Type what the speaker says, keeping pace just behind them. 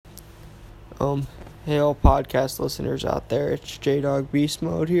Hey all podcast listeners out there, it's J-Dog Beast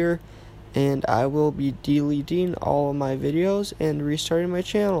Mode here, and I will be deleting all of my videos and restarting my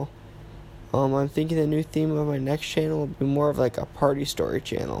channel. I'm thinking the new theme of my next channel will be more of like a party story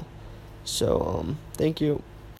channel. So, thank you.